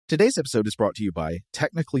Today's episode is brought to you by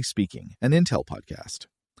Technically Speaking, an Intel podcast.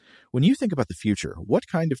 When you think about the future, what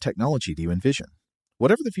kind of technology do you envision?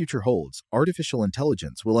 Whatever the future holds, artificial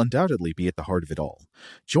intelligence will undoubtedly be at the heart of it all.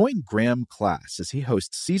 Join Graham Class as he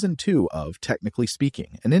hosts Season 2 of Technically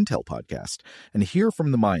Speaking, an Intel podcast, and hear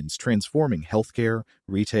from the minds transforming healthcare,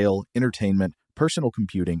 retail, entertainment, personal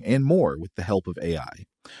computing, and more with the help of AI.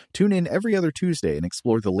 Tune in every other Tuesday and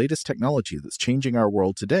explore the latest technology that's changing our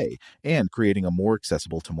world today and creating a more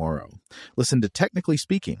accessible tomorrow. Listen to Technically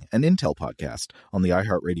Speaking, an Intel podcast on the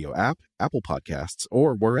iHeartRadio app, Apple Podcasts,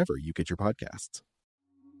 or wherever you get your podcasts.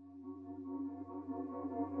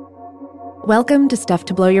 Welcome to Stuff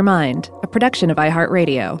to Blow Your Mind, a production of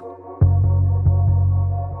iHeartRadio.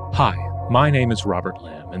 Hi, my name is Robert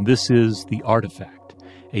Lamb, and this is The Artifact,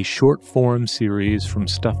 a short-form series from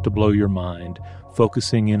Stuff to Blow Your Mind,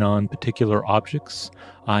 focusing in on particular objects,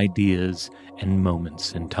 ideas, and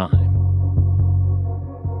moments in time.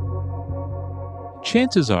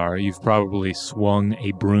 Chances are you've probably swung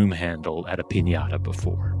a broom handle at a piñata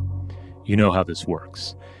before. You know how this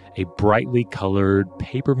works. A brightly colored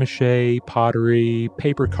papier-mâché, pottery,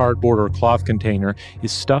 paper, cardboard, or cloth container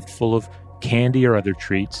is stuffed full of candy or other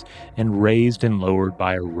treats and raised and lowered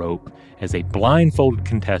by a rope as a blindfolded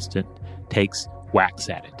contestant takes whacks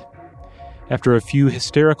at it. After a few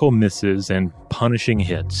hysterical misses and punishing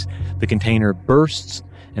hits, the container bursts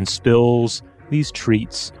and spills these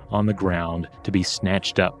treats on the ground to be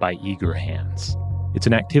snatched up by eager hands. It's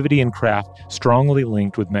an activity and craft strongly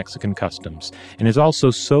linked with Mexican customs, and is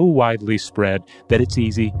also so widely spread that it's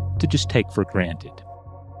easy to just take for granted.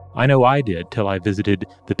 I know I did till I visited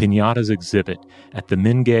the Piñatas exhibit at the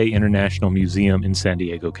Mingay International Museum in San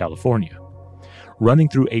Diego, California. Running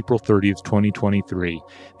through April 30th, 2023,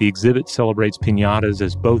 the exhibit celebrates piñatas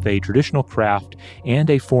as both a traditional craft and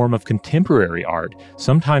a form of contemporary art,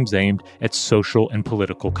 sometimes aimed at social and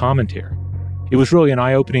political commentary. It was really an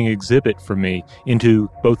eye-opening exhibit for me into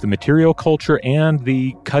both the material culture and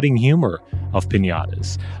the cutting humor of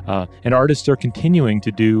piñatas. And artists are continuing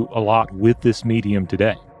to do a lot with this medium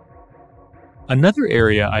today. Another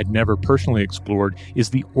area I'd never personally explored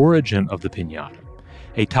is the origin of the piñata,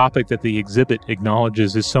 a topic that the exhibit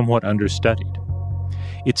acknowledges is somewhat understudied.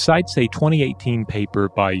 It cites a 2018 paper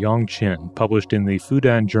by Yang Chen, published in the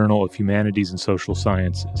Fudan Journal of Humanities and Social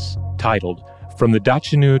Sciences, titled From the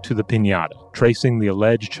Dachinu to the Piñata, Tracing the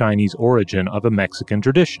Alleged Chinese Origin of a Mexican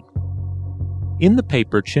Tradition. In the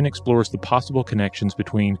paper, Chen explores the possible connections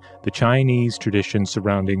between the Chinese tradition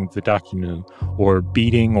surrounding the dachinu, or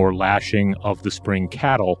beating or lashing of the spring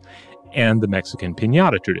cattle, and the Mexican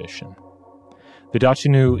piñata tradition. The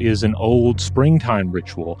dachinu is an old springtime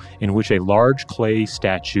ritual in which a large clay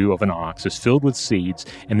statue of an ox is filled with seeds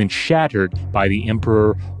and then shattered by the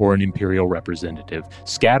emperor or an imperial representative,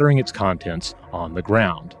 scattering its contents on the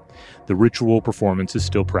ground. The ritual performance is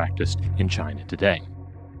still practiced in China today.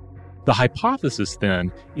 The hypothesis,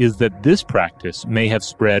 then, is that this practice may have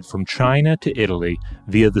spread from China to Italy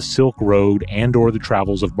via the Silk Road and/or the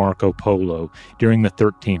travels of Marco Polo during the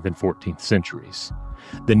 13th and 14th centuries.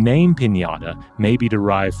 The name piñata may be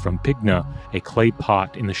derived from pigna, a clay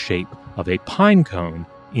pot in the shape of a pine cone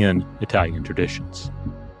in Italian traditions.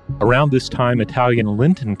 Around this time, Italian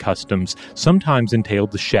Lenten customs sometimes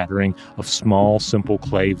entailed the shattering of small, simple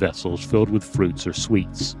clay vessels filled with fruits or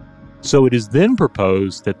sweets. So it is then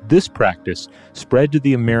proposed that this practice spread to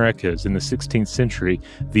the Americas in the 16th century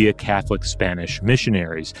via Catholic Spanish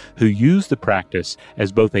missionaries who used the practice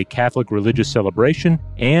as both a Catholic religious celebration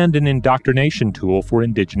and an indoctrination tool for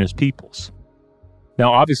indigenous peoples.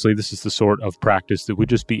 Now, obviously, this is the sort of practice that would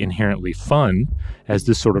just be inherently fun, as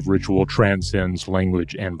this sort of ritual transcends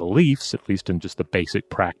language and beliefs, at least in just the basic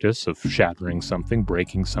practice of shattering something,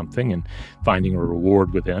 breaking something, and finding a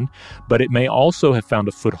reward within. But it may also have found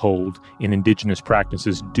a foothold in indigenous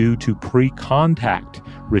practices due to pre-contact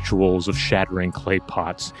rituals of shattering clay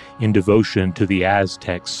pots in devotion to the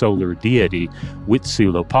Aztec solar deity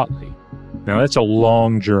Huitzilopochtli. Now, that's a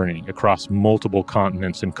long journey across multiple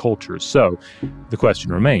continents and cultures, so the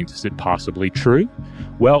question remains, is it possibly true?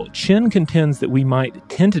 Well, Chen contends that we might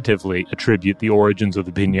tentatively attribute the origins of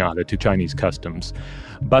the piñata to Chinese customs,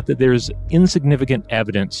 but that there's insignificant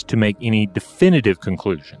evidence to make any definitive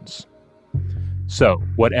conclusions. So,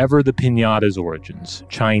 whatever the piñata's origins,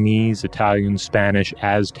 Chinese, Italian, Spanish,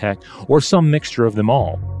 Aztec, or some mixture of them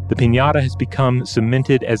all, the piñata has become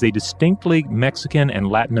cemented as a distinctly Mexican and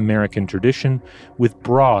Latin American tradition with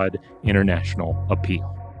broad international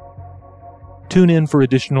appeal. Tune in for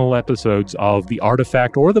additional episodes of The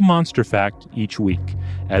Artifact or The Monster Fact each week.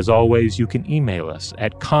 As always, you can email us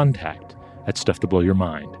at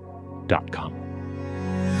contact@stufftoblowyourmind.com.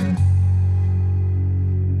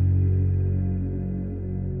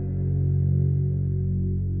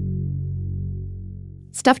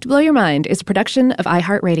 Stuff to Blow Your Mind is a production of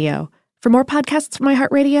iHeartRadio. For more podcasts from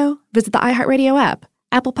iHeartRadio, visit the iHeartRadio app,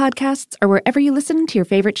 Apple Podcasts, or wherever you listen to your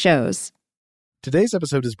favorite shows. Today's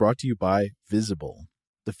episode is brought to you by Visible.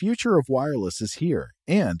 The future of wireless is here,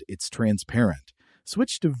 and it's transparent.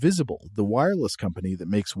 Switch to Visible, the wireless company that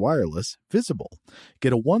makes wireless visible.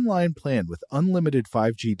 Get a one-line plan with unlimited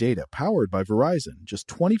 5G data powered by Verizon, just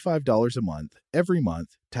 $25 a month, every month,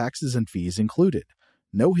 taxes and fees included.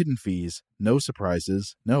 No hidden fees, no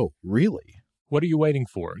surprises, no, really. What are you waiting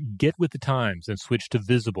for? Get with the times and switch to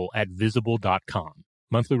Visible at Visible.com.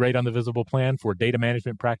 Monthly rate on the Visible plan for data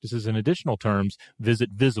management practices and additional terms, visit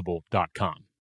Visible.com.